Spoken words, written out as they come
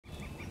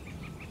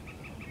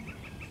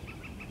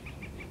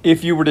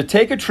If you were to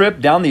take a trip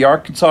down the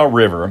Arkansas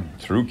River,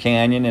 through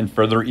Canyon and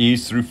further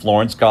east through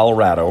Florence,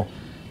 Colorado,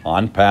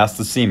 on past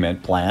the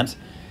cement plant,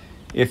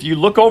 if you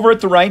look over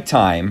at the right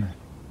time,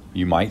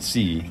 you might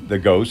see the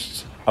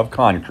ghosts of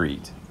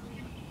concrete.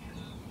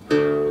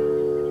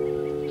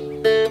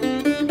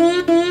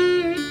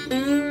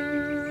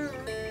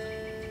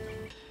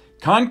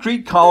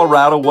 Concrete,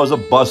 Colorado was a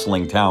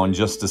bustling town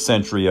just a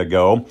century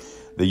ago.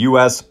 The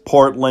U.S.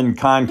 Portland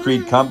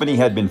Concrete Company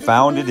had been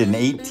founded in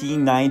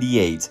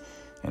 1898,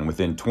 and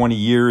within 20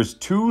 years,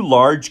 2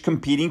 large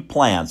competing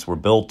plants were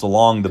built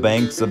along the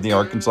banks of the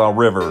Arkansas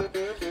River.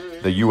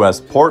 The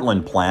U.S.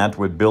 Portland plant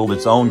would build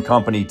its own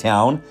company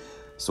town,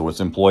 so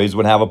its employees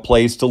would have a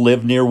place to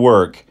live near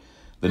work.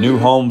 The new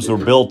homes were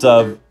built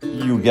of,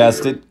 you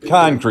guessed it,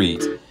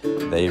 concrete.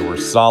 They were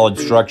solid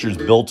structures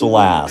built to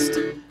last.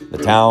 The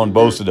town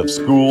boasted of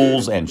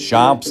schools and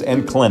shops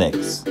and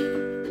clinics.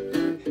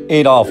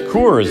 Adolph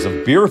Coors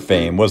of beer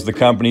fame was the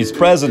company's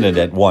president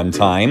at one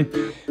time,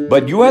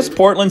 but U.S.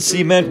 Portland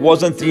Cement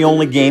wasn't the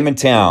only game in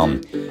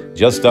town.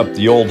 Just up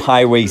the old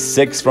Highway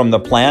 6 from the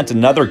plant,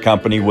 another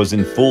company was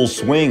in full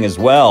swing as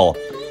well.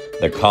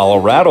 The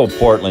Colorado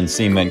Portland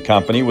Cement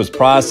Company was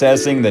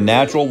processing the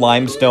natural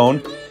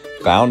limestone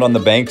found on the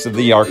banks of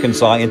the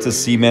Arkansas into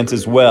cement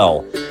as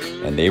well,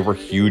 and they were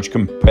huge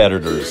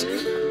competitors.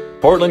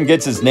 Portland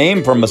gets its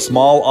name from a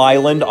small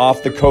island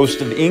off the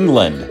coast of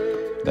England.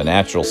 The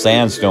natural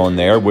sandstone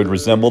there would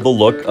resemble the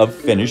look of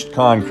finished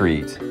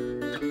concrete.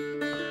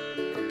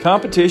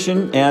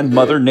 Competition and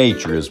Mother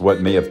Nature is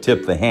what may have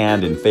tipped the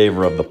hand in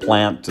favor of the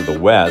plant to the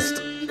west.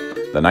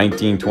 The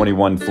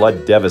 1921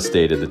 flood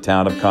devastated the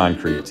town of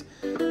Concrete.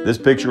 This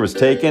picture was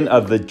taken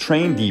of the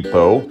train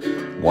depot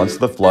once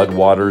the flood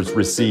waters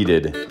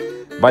receded.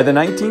 By the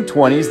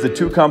 1920s, the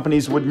 2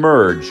 companies would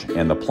merge,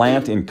 and the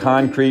plant in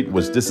Concrete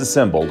was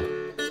disassembled,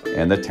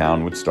 and the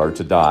town would start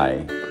to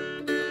die.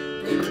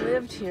 They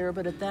lived here,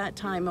 but at that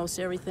time, most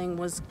everything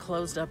was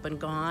closed up and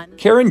gone.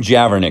 Karen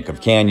Javernick of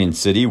Canyon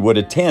City would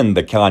attend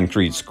the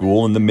Concrete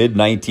School in the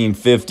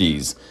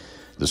mid-1950s.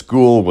 The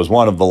school was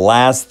one of the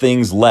last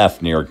things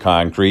left near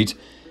Concrete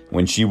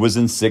when she was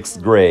in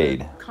 6th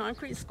grade.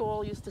 Concrete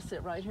School used to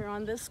sit right here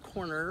on this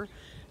corner.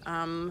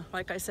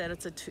 Like I said,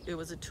 it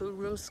was a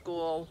 2-room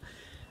school.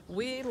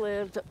 We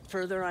lived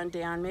further on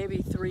down, maybe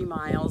 3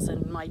 miles,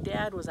 and my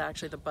dad was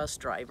actually the bus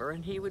driver,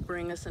 and he would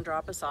bring us and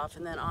drop us off,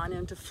 and then on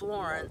into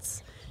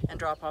Florence and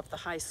drop off the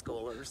high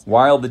schoolers.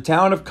 While the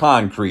town of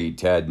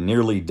Concrete had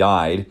nearly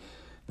died,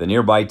 the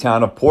nearby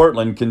town of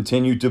Portland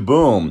continued to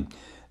boom.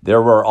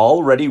 There were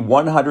already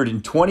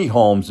 120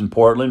 homes in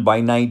Portland by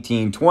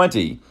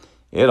 1920.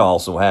 It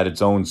also had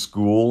its own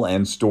school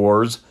and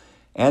stores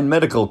and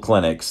medical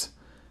clinics.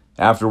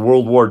 After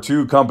World War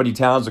II, company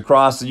towns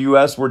across the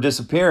U.S. were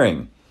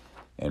disappearing,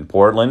 and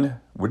Portland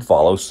would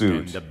follow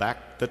suit. In the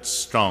back that's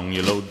strong,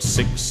 you load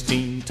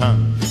 16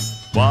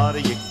 tons. What do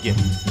you get?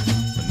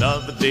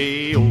 Another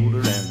day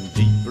older and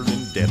deeper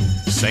in debt.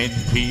 St.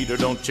 Peter,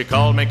 don't you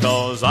call me,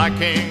 'cause I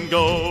can't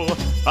go.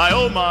 I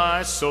owe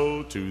my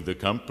soul to the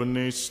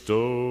company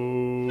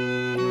store.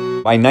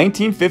 By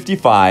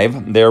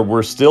 1955, there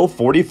were still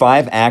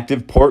 45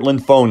 active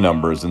Portland phone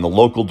numbers in the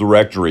local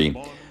directory.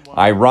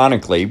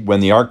 Ironically,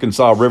 when the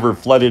Arkansas River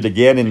flooded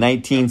again in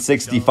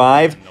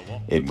 1965,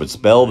 it would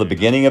spell the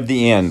beginning of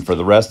the end for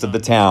the rest of the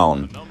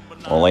town.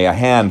 Only a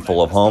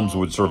handful of homes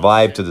would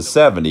survive to the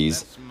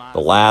 70s. The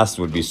last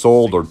would be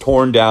sold or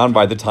torn down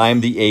by the time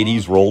the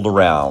 80s rolled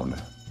around.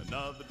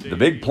 The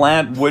big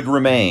plant would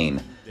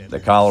remain. The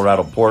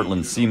Colorado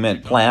Portland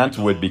Cement Plant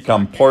would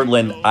become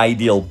Portland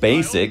Ideal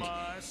Basic.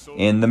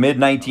 In the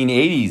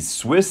mid-1980s,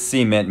 Swiss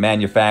cement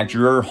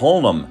manufacturer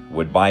Holcim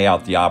would buy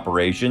out the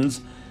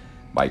operations.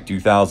 By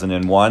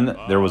 2001,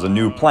 there was a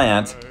new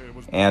plant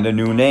and a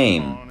new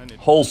name,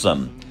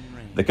 Holcim.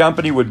 The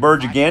company would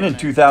merge again in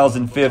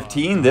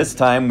 2015, this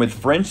time with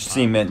French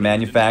cement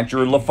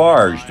manufacturer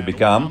Lafarge to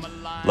become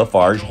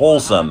Lafarge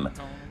Holcim.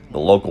 The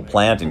local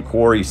plant and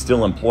quarry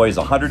still employs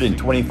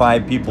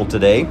 125 people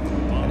today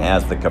and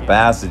has the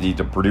capacity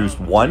to produce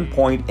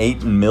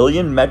 1.8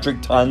 million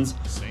metric tons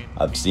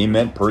of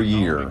cement per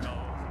year.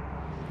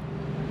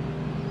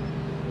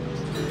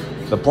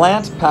 The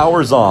plant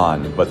powers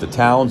on, but the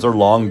towns are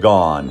long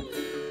gone.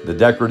 The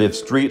decorative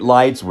street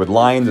lights would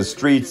line the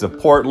streets of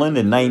Portland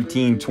in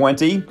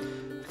 1920.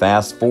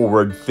 Fast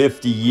forward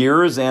 50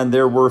 years, and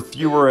there were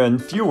fewer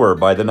and fewer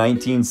by the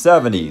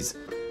 1970s.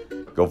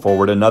 Go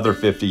forward another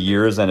 50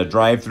 years, and a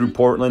drive through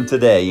Portland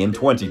today in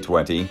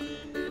 2020,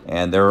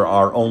 and there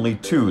are only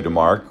 2 to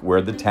mark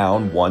where the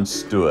town once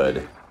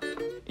stood.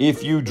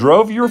 If you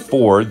drove your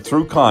Ford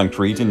through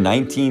Concrete in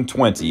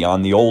 1920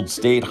 on the old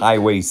State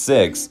Highway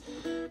 6,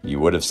 you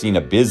would have seen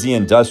a busy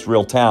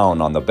industrial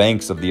town on the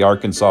banks of the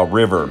Arkansas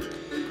River.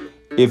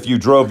 If you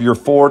drove your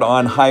Ford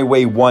on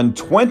Highway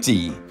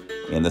 120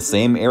 in the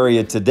same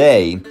area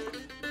today,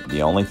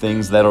 the only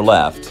things that are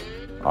left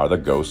are the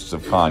ghosts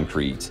of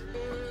concrete.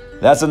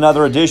 That's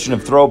another edition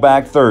of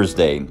Throwback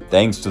Thursday,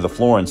 thanks to the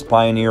Florence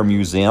Pioneer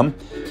Museum,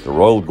 the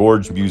Royal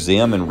Gorge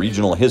Museum and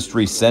Regional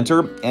History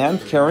Center,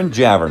 and Karen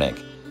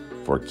Javernick.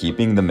 for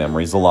keeping the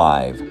memories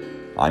alive.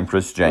 I'm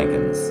Chris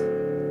Jenkins.